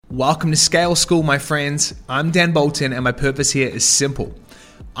Welcome to Scale School, my friends. I'm Dan Bolton, and my purpose here is simple.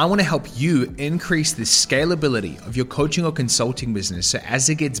 I want to help you increase the scalability of your coaching or consulting business so as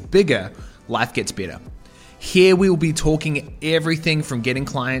it gets bigger, life gets better. Here we will be talking everything from getting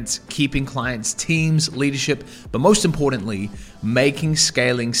clients, keeping clients, teams, leadership, but most importantly, making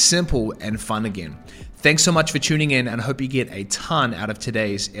scaling simple and fun again. Thanks so much for tuning in, and I hope you get a ton out of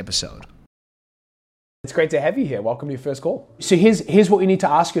today's episode. It's great to have you here. Welcome to your first call. So here's what you need to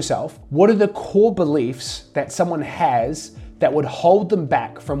ask yourself. What are the core beliefs that someone has that would hold them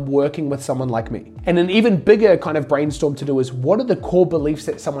back from working with someone like me? And an even bigger kind of brainstorm to do is, what are the core beliefs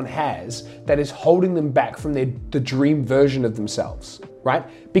that someone has that is holding them back from the dream version of themselves, right?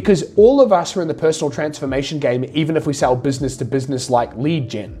 Because all of us are in the personal transformation game, even if we sell business to business like lead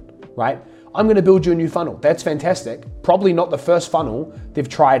gen, right? I'm going to build you a new funnel. That's fantastic. Probably not the first funnel they've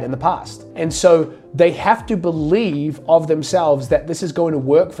tried in the past. And so they have to believe of themselves that this is going to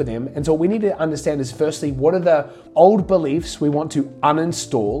work for them. And so what we need to understand is, firstly, what are the old beliefs we want to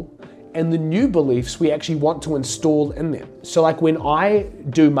uninstall and the new beliefs we actually want to install in them. So like when I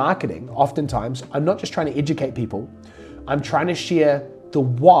do marketing, oftentimes I'm not just trying to educate people. I'm trying to share the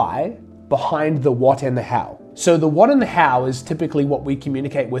why behind the what and the how. So the what and the how is typically what we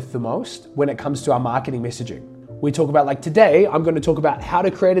communicate with the most when it comes to our marketing messaging. We talk about, like today, I'm going to talk about how to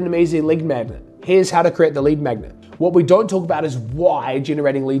create an amazing lead magnet. Here's how to create the lead magnet. What we don't talk about is why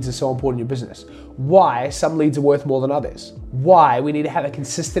generating leads is so important in your business. Why some leads are worth more than others. Why we need to have a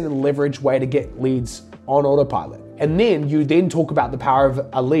consistent and leveraged way to get leads on autopilot. And then you talk about the power of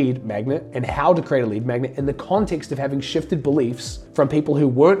a lead magnet and how to create a lead magnet in the context of having shifted beliefs from people who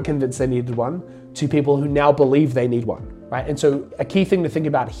weren't convinced they needed one to people who now believe they need one, right? And so a key thing to think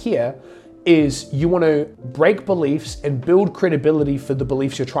about here is you want to break beliefs and build credibility for the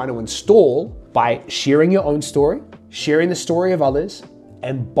beliefs you're trying to install by sharing your own story, sharing the story of others,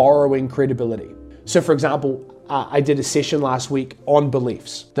 and borrowing credibility. So for example, I did a session last week on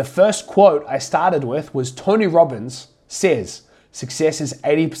beliefs. The first quote I started with was Tony Robbins says, "Success is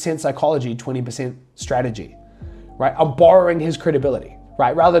 80% psychology, 20% strategy," right? I'm borrowing his credibility,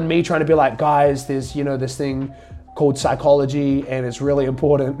 right? Rather than me trying to be like, guys, there's, this thing called psychology and it's really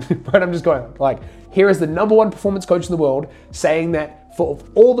important, right? I'm just going like, here is the number one performance coach in the world saying that for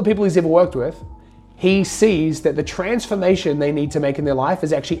all the people he's ever worked with, he sees that the transformation they need to make in their life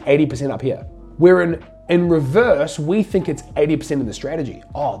is actually 80% up here. Where in reverse, we think it's 80% in the strategy.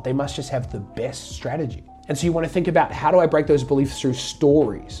 Oh, they must just have the best strategy. And so you want to think about, how do I break those beliefs through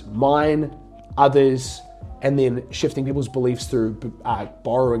stories, mine, others, and then shifting people's beliefs through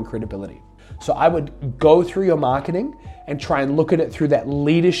borrowing credibility. So I would go through your marketing and try and look at it through that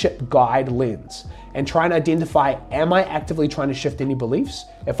leadership guide lens and try and identify, am I actively trying to shift any beliefs?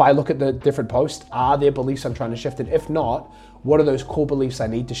 If I look at the different posts, are there beliefs I'm trying to shift? And if not, what are those core beliefs I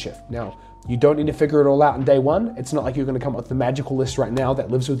need to shift? Now, you don't need to figure it all out in day one. It's not like you're going to come up with the magical list right now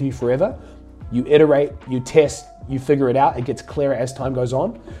that lives with you forever. You iterate, you test, you figure it out. It gets clearer as time goes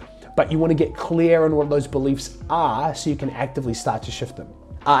on. But you want to get clear on what those beliefs are so you can actively start to shift them.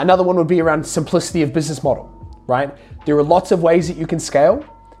 Another one would be around simplicity of business model, right? There are lots of ways that you can scale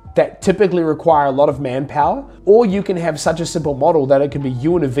that typically require a lot of manpower, or you can have such a simple model that it can be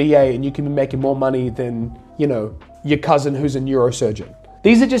you and a VA and you can be making more money than, your cousin who's a neurosurgeon.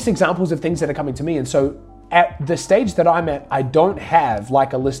 These are just examples of things that are coming to me. And so at the stage that I'm at, I don't have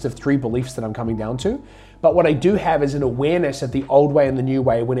like a list of 3 beliefs that I'm coming down to. But what I do have is an awareness of the old way and the new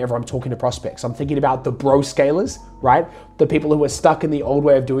way whenever I'm talking to prospects. I'm thinking about the bro scalers, right? The people who are stuck in the old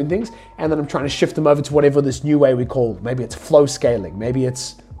way of doing things. And then I'm trying to shift them over to whatever this new way we call. Maybe it's flow scaling. Maybe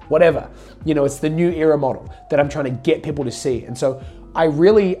it's whatever. It's the new era model that I'm trying to get people to see. And so I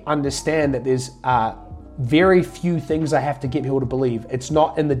really understand that there's very few things I have to get people to believe. It's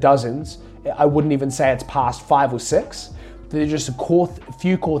not in the dozens. I wouldn't even say it's past 5 or 6. They're just a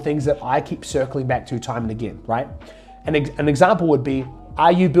few core things that I keep circling back to time and again, right? An example would be,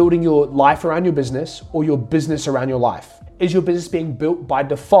 are you building your life around your business or your business around your life? Is your business being built by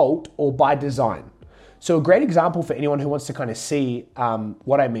default or by design? So a great example for anyone who wants to kind of see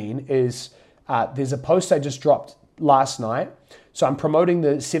what I mean is, there's a post I just dropped last night. So I'm promoting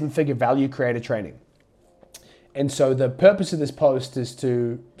the 7-figure value creator training. And so the purpose of this post is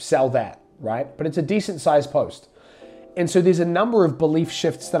to sell that, right? But it's a decent sized post. And so there's a number of belief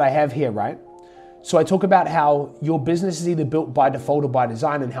shifts that I have here, right? So I talk about how your business is either built by default or by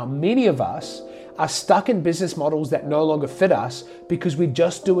design, and how many of us are stuck in business models that no longer fit us because we're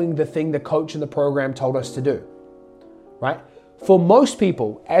just doing the thing the coach in the program told us to do, right? For most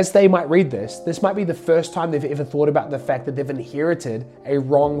people, as they might read this might be the first time they've ever thought about the fact that they've inherited a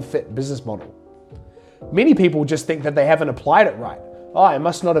wrong fit business model. Many people just think that they haven't applied it right. Oh, I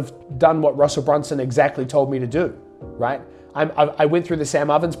must not have done what Russell Brunson exactly told me to do, right? I went through the Sam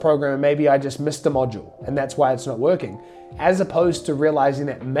Ovens program and maybe I just missed a module and that's why it's not working. As opposed to realizing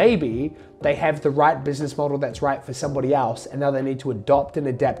that maybe they have the right business model that's right for somebody else and now they need to adopt and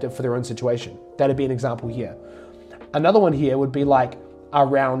adapt it for their own situation. That'd be an example here. Another one here would be like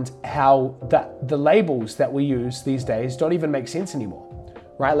around how the labels that we use these days don't even make sense anymore,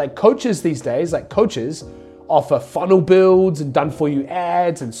 right? Like coaches these days, offer funnel builds and done for you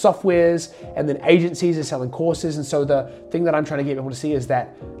ads and softwares, and then agencies are selling courses. And so the thing that I'm trying to get people to see is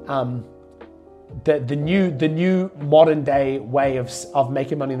that the new modern day way of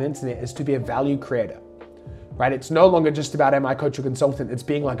making money on the internet is to be a value creator, right? It's no longer just about am I coach or consultant, it's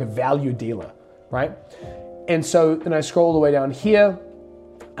being like a value dealer, right? And so then I scroll all the way down here.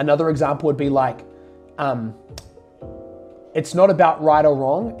 Another example would be like, it's not about right or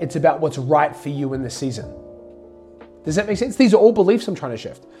wrong, it's about what's right for you in this season. Does that make sense? These are all beliefs I'm trying to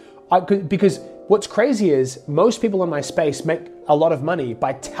shift. Because what's crazy is most people in my space make a lot of money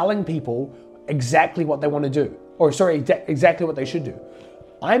by telling people exactly what they want to do. Exactly what they should do.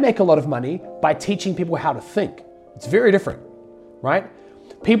 I make a lot of money by teaching people how to think. It's very different, right?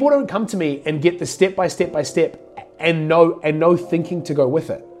 People don't come to me and get the step by step and no thinking to go with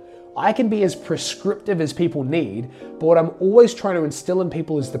it. I can be as prescriptive as people need, but what I'm always trying to instill in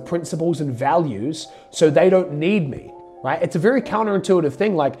people is the principles and values so they don't need me, right? It's a very counterintuitive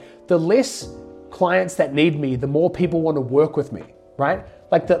thing. Like the less clients that need me, the more people want to work with me, right?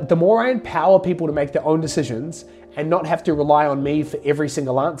 Like the more I empower people to make their own decisions and not have to rely on me for every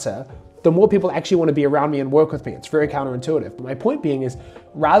single answer, the more people actually want to be around me and work with me. It's very counterintuitive. But my point being is,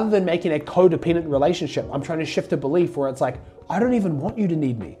 rather than making a codependent relationship, I'm trying to shift a belief where it's like, I don't even want you to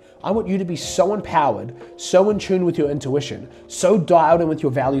need me. I want you to be so empowered, so in tune with your intuition, so dialed in with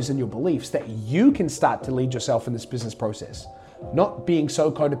your values and your beliefs that you can start to lead yourself in this business process. Not being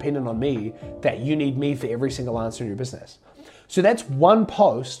so codependent on me that you need me for every single answer in your business. So that's one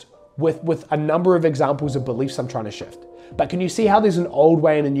post with a number of examples of beliefs I'm trying to shift. But can you see how there's an old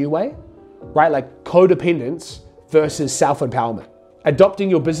way and a new way? Right? Like codependence versus self-empowerment. Adopting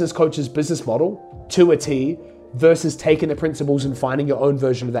your business coach's business model to a T versus taking the principles and finding your own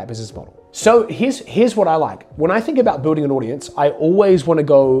version of that business model. So here's what I like. When I think about building an audience, I always want to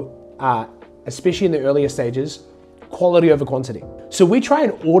go, especially in the earlier stages, quality over quantity. So we try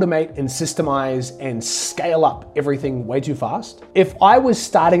and automate and systemize and scale up everything way too fast. If I was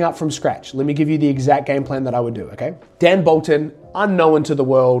starting up from scratch, let me give you the exact game plan that I would do, okay? Dan Bolton, unknown to the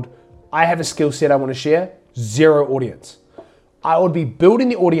world, I have a skill set I want to share, zero audience. I would be building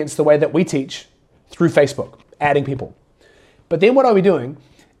the audience the way that we teach through Facebook, adding people. But then what I would be doing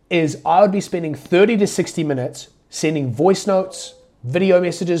is I would be spending 30 to 60 minutes sending voice notes, video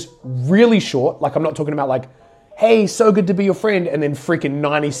messages, really short. Like I'm not talking about like, hey, so good to be your friend, and then freaking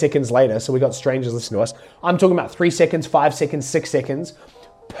 90 seconds later, so we got strangers listening to us. I'm talking about 3 seconds, 5 seconds, 6 seconds,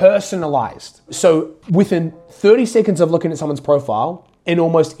 personalized. So within 30 seconds of looking at someone's profile, in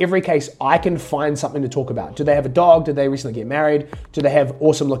almost every case, I can find something to talk about. Do they have a dog? Did they recently get married? Do they have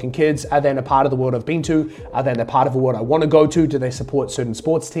awesome looking kids? Are they in a part of the world I've been to? Are they in a part of the world I want to go to? Do they support certain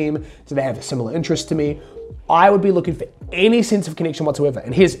sports team? Do they have a similar interest to me? I would be looking for any sense of connection whatsoever.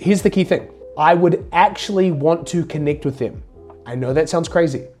 And here's the key thing. I would actually want to connect with them. I know that sounds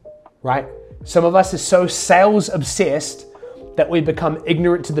crazy, right? Some of us are so sales obsessed that we become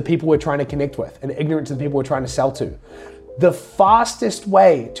ignorant to the people we're trying to connect with and ignorant to the people we're trying to sell to. The fastest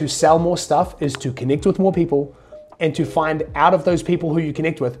way to sell more stuff is to connect with more people and to find out of those people who you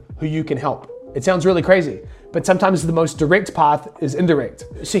connect with, who you can help. It sounds really crazy, but sometimes the most direct path is indirect.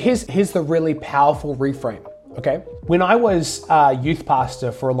 So here's the really powerful reframe. Okay. When I was a youth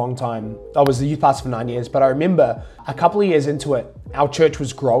pastor for a long time, I was a youth pastor for 9 years, but I remember a couple of years into it, our church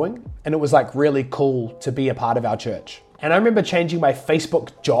was growing and it was like really cool to be a part of our church. And I remember changing my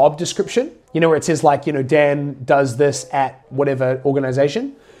Facebook job description, where it says like, Dan does this at whatever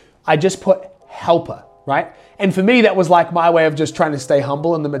organization. I just put helper, right? And for me, that was like my way of just trying to stay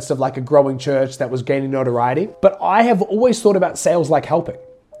humble in the midst of like a growing church that was gaining notoriety. But I have always thought about sales like helping.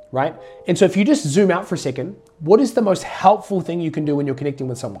 Right? And so if you just zoom out for a second, what is the most helpful thing you can do when you're connecting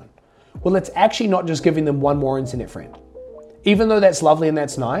with someone? Well, it's actually not just giving them one more internet friend. Even though that's lovely and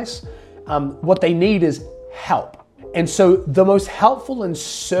that's nice, what they need is help. And so the most helpful and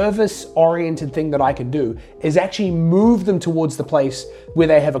service-oriented thing that I can do is actually move them towards the place where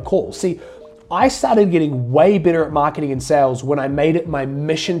they have a call. See, I started getting way better at marketing and sales when I made it my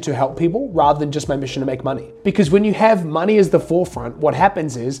mission to help people rather than just my mission to make money. Because when you have money as the forefront, what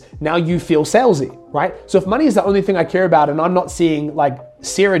happens is now you feel salesy, right? So if money is the only thing I care about and I'm not seeing like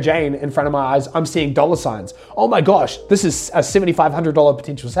Sarah Jane in front of my eyes, I'm seeing dollar signs. Oh my gosh, this is a $7,500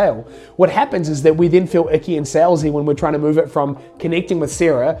 potential sale. What happens is that we then feel icky and salesy when we're trying to move it from connecting with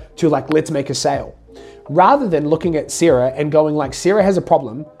Sarah to like, let's make a sale. Rather than looking at Sarah and going like, Sarah has a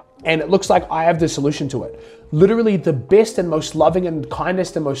problem and it looks like I have the solution to it. Literally the best and most loving and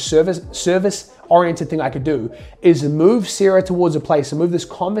kindest and most service-oriented thing I could do is move Sarah towards a place and move this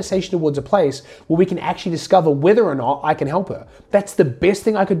conversation towards a place where we can actually discover whether or not I can help her. That's the best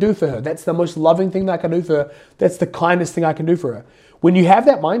thing I could do for her. That's the most loving thing that I can do for her. That's the kindest thing I can do for her. When you have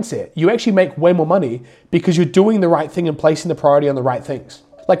that mindset, you actually make way more money because you're doing the right thing and placing the priority on the right things.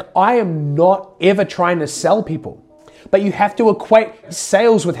 Like, I am not ever trying to sell people, but you have to equate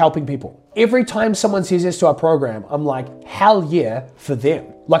sales with helping people. Every time someone says yes to our program, I'm like, hell yeah, for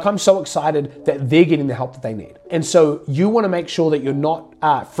them. Like, I'm so excited that they're getting the help that they need. And so you want to make sure that you're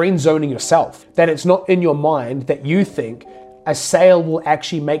not friend zoning yourself, that it's not in your mind that you think a sale will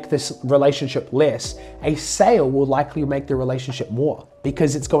actually make this relationship less. A sale will likely make the relationship more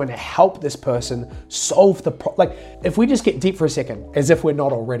because it's going to help this person solve the problem. Like, if we just get deep for a second, as if we're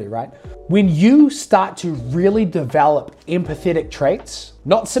not already, right? When you start to really develop empathetic traits,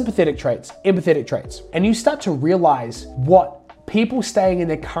 not sympathetic traits, empathetic traits, and you start to realize what people staying in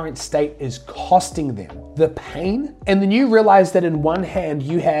their current state is costing them, the pain, and then you realize that in one hand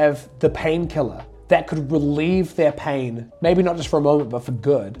you have the painkiller that could relieve their pain, maybe not just for a moment, but for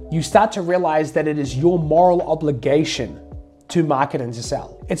good, you start to realize that it is your moral obligation to market and to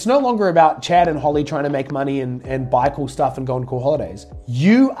sell. It's no longer about Chad and Holly trying to make money and buy cool stuff and go on cool holidays.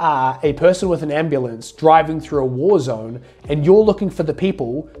 You are a person with an ambulance driving through a war zone and you're looking for the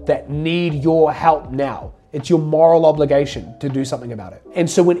people that need your help now. It's your moral obligation to do something about it. And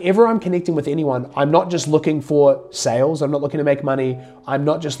so whenever I'm connecting with anyone, I'm not just looking for sales. I'm not looking to make money. I'm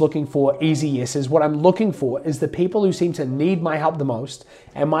not just looking for easy yeses. What I'm looking for is the people who seem to need my help the most.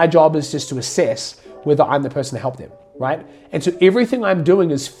 And my job is just to assess whether I'm the person to help them, right? And so everything I'm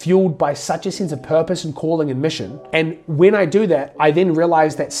doing is fueled by such a sense of purpose and calling and mission. And when I do that, I then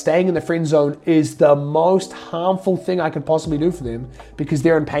realize that staying in the friend zone is the most harmful thing I could possibly do for them because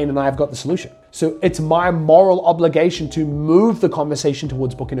they're in pain and I've got the solution. So it's my moral obligation to move the conversation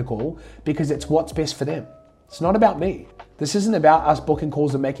towards booking a call because it's what's best for them. It's not about me. This isn't about us booking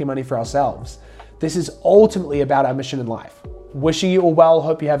calls and making money for ourselves. This is ultimately about our mission in life. Wishing you all well.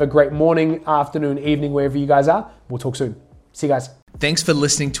 Hope you have a great morning, afternoon, evening, wherever you guys are. We'll talk soon. See you guys. Thanks for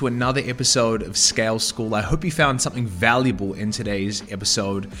listening to another episode of Scale School. I hope you found something valuable in today's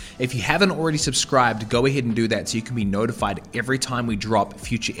episode. If you haven't already subscribed, go ahead and do that so you can be notified every time we drop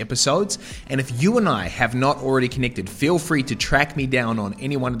future episodes. And if you and I have not already connected, feel free to track me down on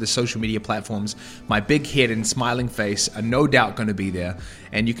any one of the social media platforms. My big head and smiling face are no doubt going to be there.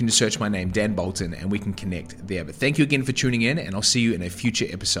 And you can just search my name, Dan Bolton, and we can connect there. But thank you again for tuning in, and I'll see you in a future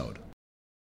episode.